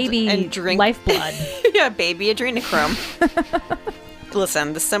the world baby and drink lifeblood. yeah, baby adrenochrome.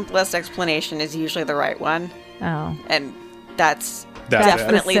 Listen, the simplest explanation is usually the right one, Oh, and that's That's it.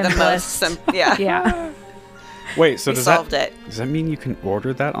 definitely the most simplest. yeah. yeah. Wait, so We does solved that it. does that mean you can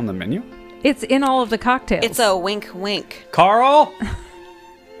order that on the menu? It's in all of the cocktails. It's a wink, wink. Carl?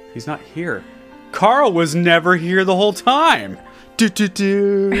 He's not here. Carl was never here the whole time.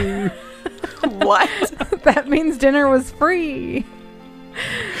 Do. What? That means dinner was free.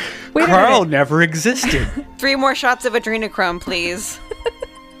 Wait a Carl minute. never existed. 3 more shots of adrenochrome, please.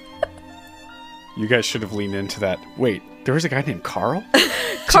 You guys should have leaned into that. Wait, there was a guy named Carl?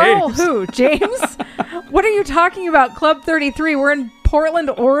 Carl James. who? James? What are you talking about? Club 33. We're in Portland,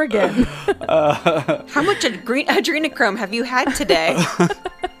 Oregon. How much adrenochrome have you had today?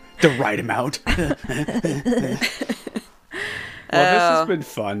 The right amount. Well, this has been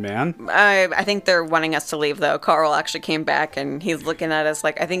fun, man. I think they're wanting us to leave, though. Carl actually came back, and he's looking at us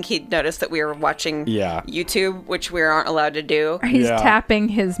like, I think he noticed that we were watching Yeah. YouTube, which we aren't allowed to do. He's Yeah. tapping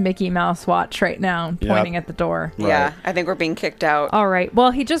his Mickey Mouse watch right now, pointing at the door. Yeah, Right. I think we're being kicked out. All right.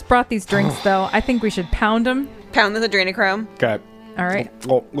 Well, he just brought these drinks, though. I think we should pound them. Pound the adrenochrome. Okay. All right.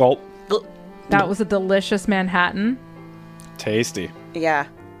 Well, That was a delicious Manhattan. tasty. Yeah.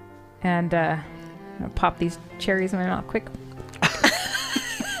 And I'll pop these cherries in my mouth quick.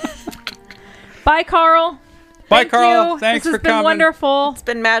 Bye, Carl. Bye, Thank Carl. you. Thanks this for has been coming. wonderful. It's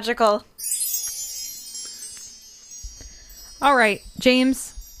been magical. All right,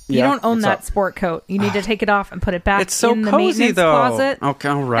 James. You Yeah, don't own what's that up? sport coat. You need to take it off and put it back It's so in the cozy, maintenance though. closet. Okay,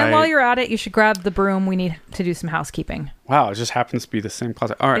 all right. And while you're at it, you should grab the broom. We need to do some housekeeping. Wow, it just happens to be the same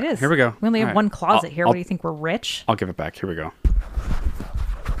closet. All right, It is. here we go. We only have All right. one closet I'll- here. I'll- What do you think? We're rich? I'll give it back. Here we go.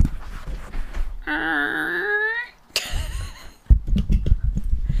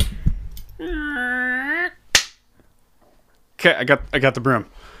 Okay, I got the broom.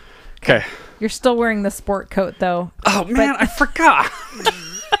 Okay. You're still wearing the sport coat, though. Oh man, I forgot.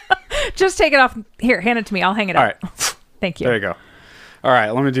 Just take it off. Here, hand it to me. I'll hang it All up. right. Thank you. There you go. All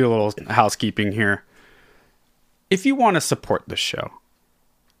right, let me do a little housekeeping here. If you want to support this show,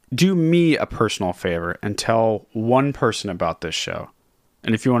 do me a personal favor and tell one person about this show.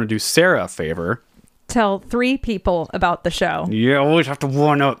 And if you want to do Sarah a favor, Tell 3 people about the show. you always have to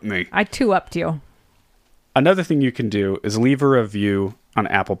one-up me. I 2-upped you. Another thing you can do is leave a review on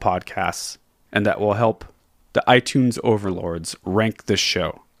Apple Podcasts, and that will help the iTunes overlords rank this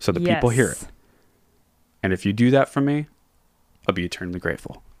show so that people hear it. And if you do that for me, I'll be eternally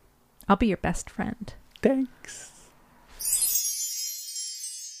grateful. I'll be your best friend. Thanks.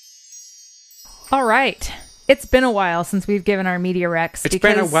 All right. It's been a while since we've given our media recs. It's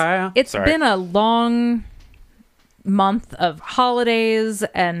been a while. It's Sorry. been a long month of holidays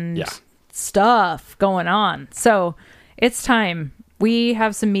and Yeah. stuff going on. So it's time. We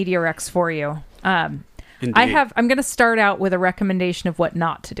have some media recs for you. I'm going to start out with a recommendation of what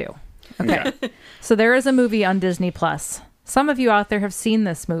not to do. Okay. So there is a movie on Disney Plus. Some of you out there have seen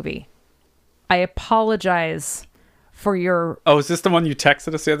this movie. I apologize for your... Oh, is this the one you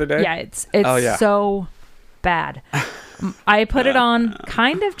texted us the other day? Yeah, it's yeah. so bad. I put it on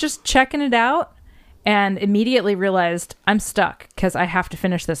kind of just checking it out and immediately realized I'm stuck because I have to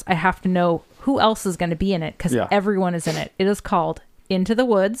finish this. I have to know who else is going to be in it because everyone is in it. It is called Into the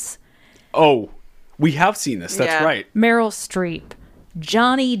Woods. Oh, we have seen this. That's Yeah. right. Meryl Streep,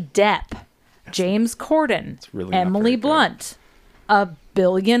 Johnny Depp, James Corden, really not Emily very good. Blunt, a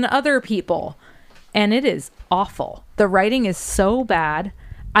billion other people. And it is awful. The writing is so bad.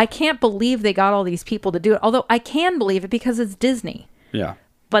 I can't believe they got all these people to do it. Although I can believe it because it's Disney. Yeah.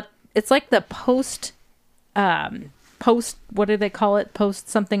 But it's like the post, what do they call it? Post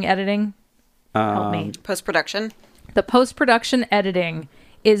something editing? Help me. Post-production. The post-production editing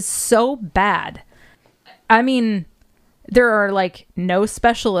is so bad. I mean, there are like no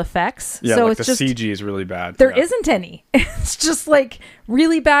special effects. Yeah, so like it's the just, CG is really bad. there yeah. isn't any. It's just like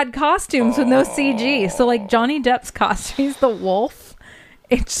really bad costumes with no CG. So like Johnny Depp's costume, he's the wolf.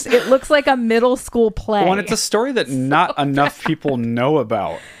 It looks like a middle school play. Well, and it's a story that not enough people know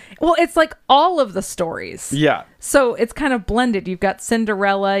about. Well, it's like all of the stories. Yeah. So it's kind of blended. You've got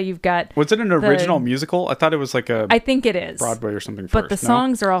Cinderella. You've got... Was it an original musical? I thought it was like I think it is. Broadway or something But first. the No?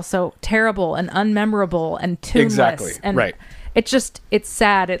 songs are also terrible and unmemorable and tuneless. Exactly, And right. it's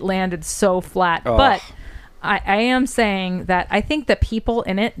sad. It landed so flat. Ugh. But I am saying that I think the people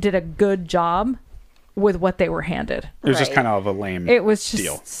in it did a good job with what they were handed. It was just Right. kind of a lame It was just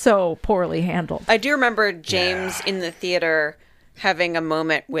deal. so poorly handled. I do remember James in the theater having a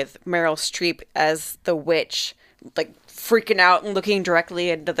moment with Meryl Streep as the witch, like freaking out and looking directly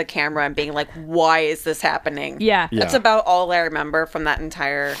into the camera and being like, why is this happening? Yeah. That's Yeah. about all I remember from that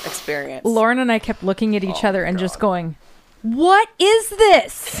entire experience. Lauren and I kept looking at each other and just going, what is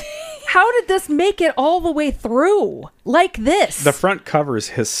this? How did this make it all the way through like this? The front cover is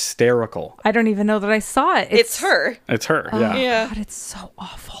hysterical. I don't even know that I saw it. It's her. It's her. Yeah. Yeah. God, it's so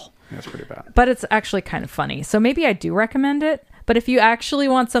awful. That's pretty bad. But it's actually kind of funny. So maybe I do recommend it. But if you actually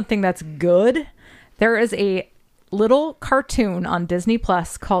want something that's good, there is a little cartoon on Disney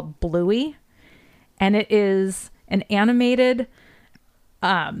Plus called Bluey. And it is an animated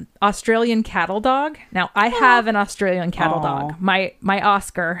Australian cattle dog. Now, I have an Australian cattle dog. My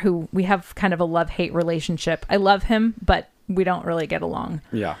Oscar, who we have kind of a love-hate relationship. I love him, but we don't really get along.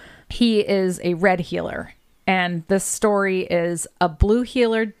 Yeah. He is a red healer. And this story is a blue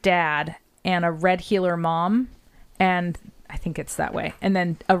healer dad and a red healer mom. And I think it's that way. And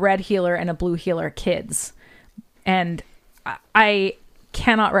then a red healer and a blue healer kids. And I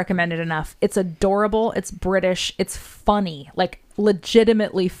cannot recommend it enough. It's adorable. It's British. It's funny. Like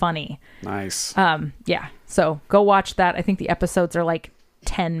legitimately funny. Nice. Yeah. So go watch that. I think the episodes are like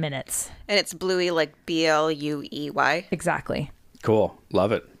 10 minutes. And it's Bluey, like Bluey. Exactly. Cool.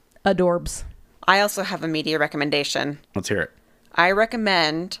 Love it. Adorbs. I also have a media recommendation. Let's hear it. I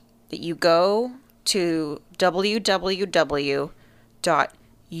recommend that you go to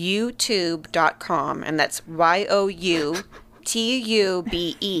www.youtube.com, and that's YOUTUBE.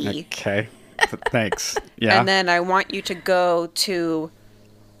 Okay. Thanks. Yeah. And then I want you to go to,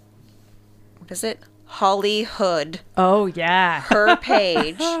 what is it? Holly Hood, Oh, yeah. her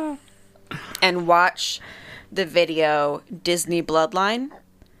page, and watch the video Disney Bloodline.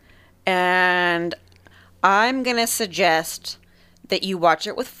 And I'm going to suggest that you watch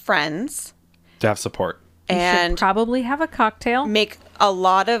it with friends to have support. You should and probably have a cocktail. make a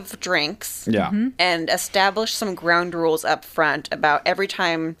lot of drinks Yeah. and establish some ground rules up front about every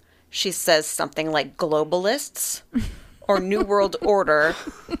time she says something like globalists or New World Order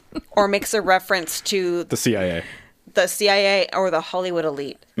or makes a reference to The CIA. the CIA or the Hollywood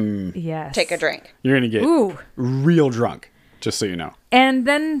elite. Yes. Take a drink. You're going to get Ooh. real drunk, just so you know. And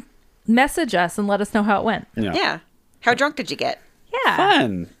then message us and let us know how it went. Yeah. Yeah. How drunk did you get? Yeah.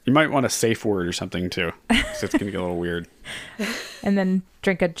 Fun. You might want a safe word or something, too. 'Cause it's going to get a little weird. And then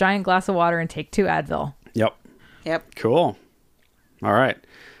drink a giant glass of water and take 2 Advil. Yep. Yep. Cool. All right.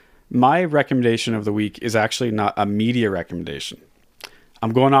 My recommendation of the week is actually not a media recommendation.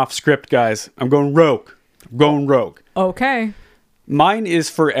 I'm going off script, guys. I'm going rogue. Okay. Mine is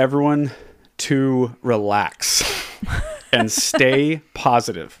for everyone to relax and stay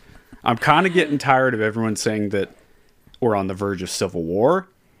positive. I'm kind of getting tired of everyone saying that we're on the verge of civil war,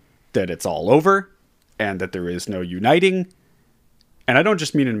 that it's all over, and that there is no uniting. And I don't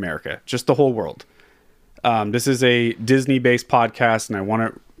just mean in America, just the whole world. This is a Disney-based podcast, and I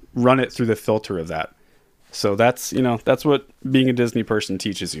want to run it through the filter of that. So that's what being a Disney person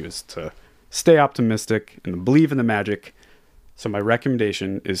teaches you, is to stay optimistic and believe in the magic. So my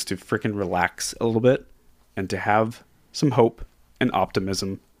recommendation is to freaking relax a little bit and to have some hope and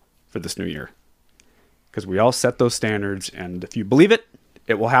optimism for this new year. Because we all set those standards, and if you believe it,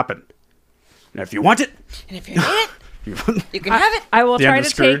 it will happen. And if you want it, And if you need it, you can have it. I will The try to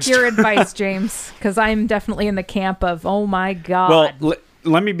take Undiscouraged. your advice, James, because I'm definitely in the camp of, oh my God. well,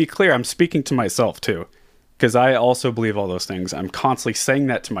 let me be clear. I'm speaking to myself too, because I also believe all those things. I'm constantly saying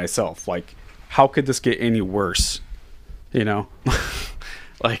that to myself. Like, how could this get any worse? You know,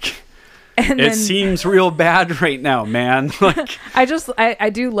 like and it then seems real bad right now, man. Like, I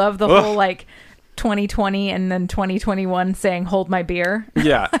do love the whole like 2020 and then 2021 saying hold my beer.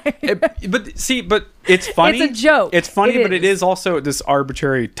 yeah. But it's funny. It's a joke. It's funny, It but it is also this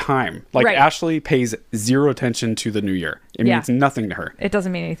arbitrary time. Like, Right. Ashley pays zero attention to the new year. It Yeah. means nothing to her, It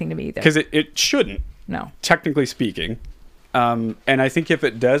doesn't mean anything to me either. because it shouldn't, No. technically speaking. And I think if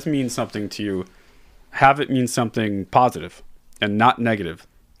it does mean something to you, have it mean something positive and not negative.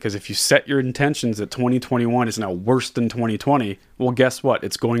 Because if you set your intentions that 2021 is now worse than 2020, well, guess what?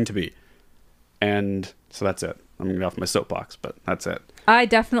 It's going to be. And so that's it. I'm going to get off my soapbox, but that's it. I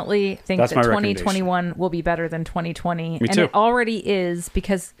definitely think That's that my recommendation. 2021 will be better than 2020. Me and too. it already is,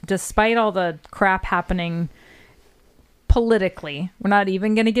 because despite all the crap happening politically, we're not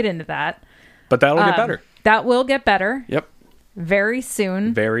even going to get into that. But that'll get better. That will get better Yep. very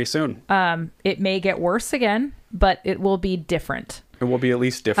soon. Very soon. It may get worse again, but it will be different. It will be at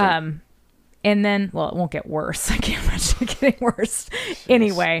least different. And then, well, it won't get worse. I can't imagine it getting worse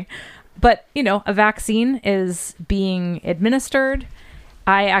anyway. But, a vaccine is being administered.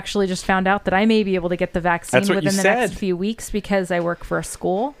 I actually just found out that I may be able to get the vaccine That's what you within the next said. few weeks because I work for a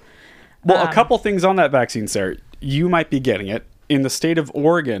school. Well, a couple things on that vaccine, Sarah. You might be getting it. In the state of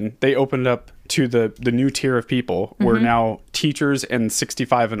Oregon, they opened up to the new tier of people where now teachers and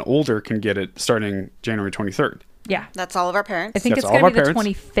 65 and older can get it starting January 23rd. Yeah. That's all of our parents. I think That's it's all going of to be our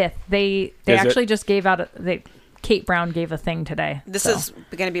the parents. 25th. They Is it? actually just gave out Kate Brown gave a thing today. This so. is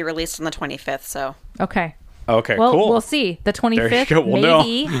going to be released on the 25th, so Okay. Okay, Well, cool. we'll see. The 25th, go. We'll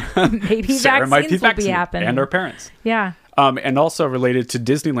know. maybe Sarah might vaccines will be vaccinated, happening. and our parents. Yeah. And also related to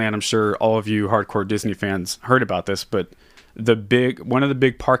Disneyland, I'm sure all of you hardcore Disney fans heard about this, but one of the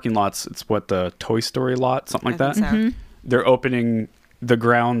big parking lots, it's the Toy Story lot, something like that. think so. They're opening the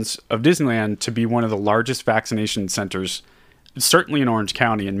grounds of Disneyland to be one of the largest vaccination centers, certainly in Orange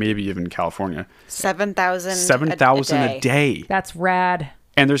County and maybe even California. 7,000 7,000 a day. That's rad.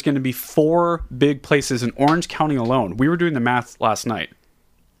 And there's going to be 4 big places in Orange County alone. We were doing the math last night.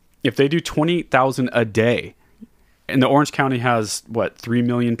 If they do 28,000 a day, and the Orange County has 3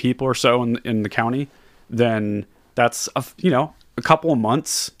 million people or so in the county, then that's a couple of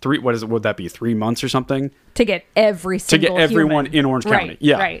months. Would that be 3 months or something? To get every To single get everyone human. in Orange County. Right,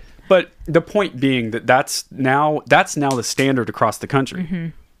 Yeah. right. But the point being that's now the standard across the country. Mm-hmm.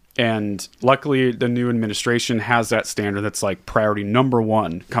 And luckily the new administration has that standard that's like priority number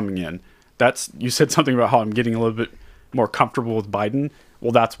 1 coming in. You said something about how I'm getting a little bit more comfortable with Biden.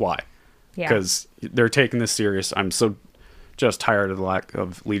 Well, that's why. Yeah. Because they're taking this serious. I'm so just tired of the lack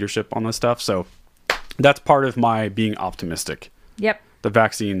of leadership on this stuff. So that's part of my being optimistic. Yep. The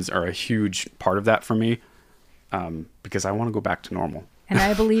vaccines are a huge part of that for me, because I want to go back to normal. And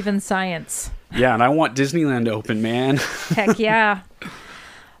I believe in science. Yeah, and I want Disneyland to open, man. Heck yeah.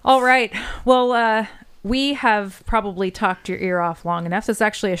 All right. Well, we have probably talked your ear off long enough. This is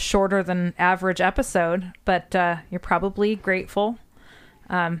actually a shorter than average episode, but you're probably grateful.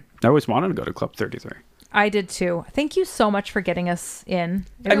 I always wanted to go to Club 33. I did too. Thank you so much for getting us in.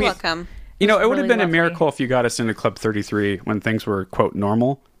 You're mean- welcome. It would really have been lovely. a miracle if you got us into Club 33 when things were, quote,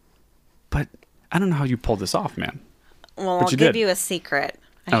 normal. But I don't know how you pulled this off, man. Well, But I'll you give did. you a secret.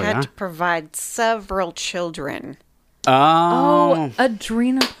 I Oh, had yeah? to provide several children Oh.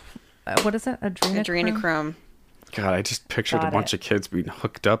 What is it? Adrenochrome? adrenochrome. God, I just pictured Got a bunch it. of kids being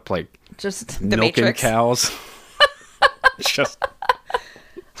hooked up like Just milking Matrix. cows. Just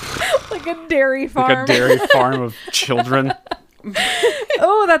like a dairy farm. like a dairy farm of children.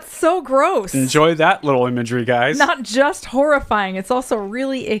 Oh, that's so gross. Enjoy that little imagery, guys. Not just horrifying, it's also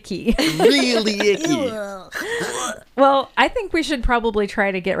really icky. really icky. Well, I think we should probably try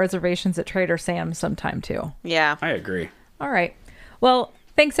to get reservations at Trader Sam's sometime too. Yeah. I agree. All right. Well,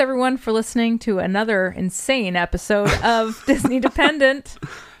 thanks everyone for listening to another insane episode of Disney Dependent.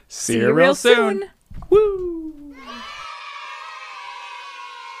 See you real soon. Woo!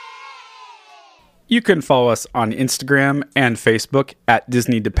 You can follow us on Instagram and Facebook at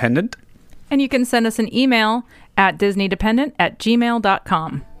Disney Dependent. And you can send us an email at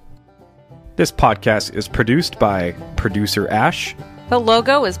disneydependent@gmail.com. This podcast is produced by producer Ash. The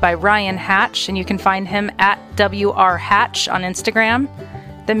logo is by Ryan Hatch, and you can find him at WRHatch on Instagram.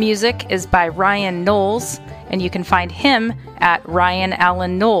 The music is by Ryan Knowles, and you can find him at Ryan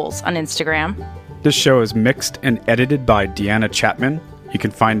Allen Knowles on Instagram. This show is mixed and edited by Deanna Chapman. You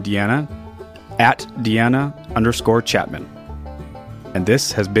can find Deanna at Deanna_Chapman. And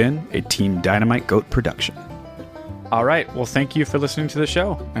this has been a Team Dynamite Goat production. All right. Well, thank you for listening to the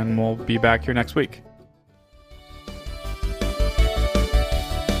show, and we'll be back here next week.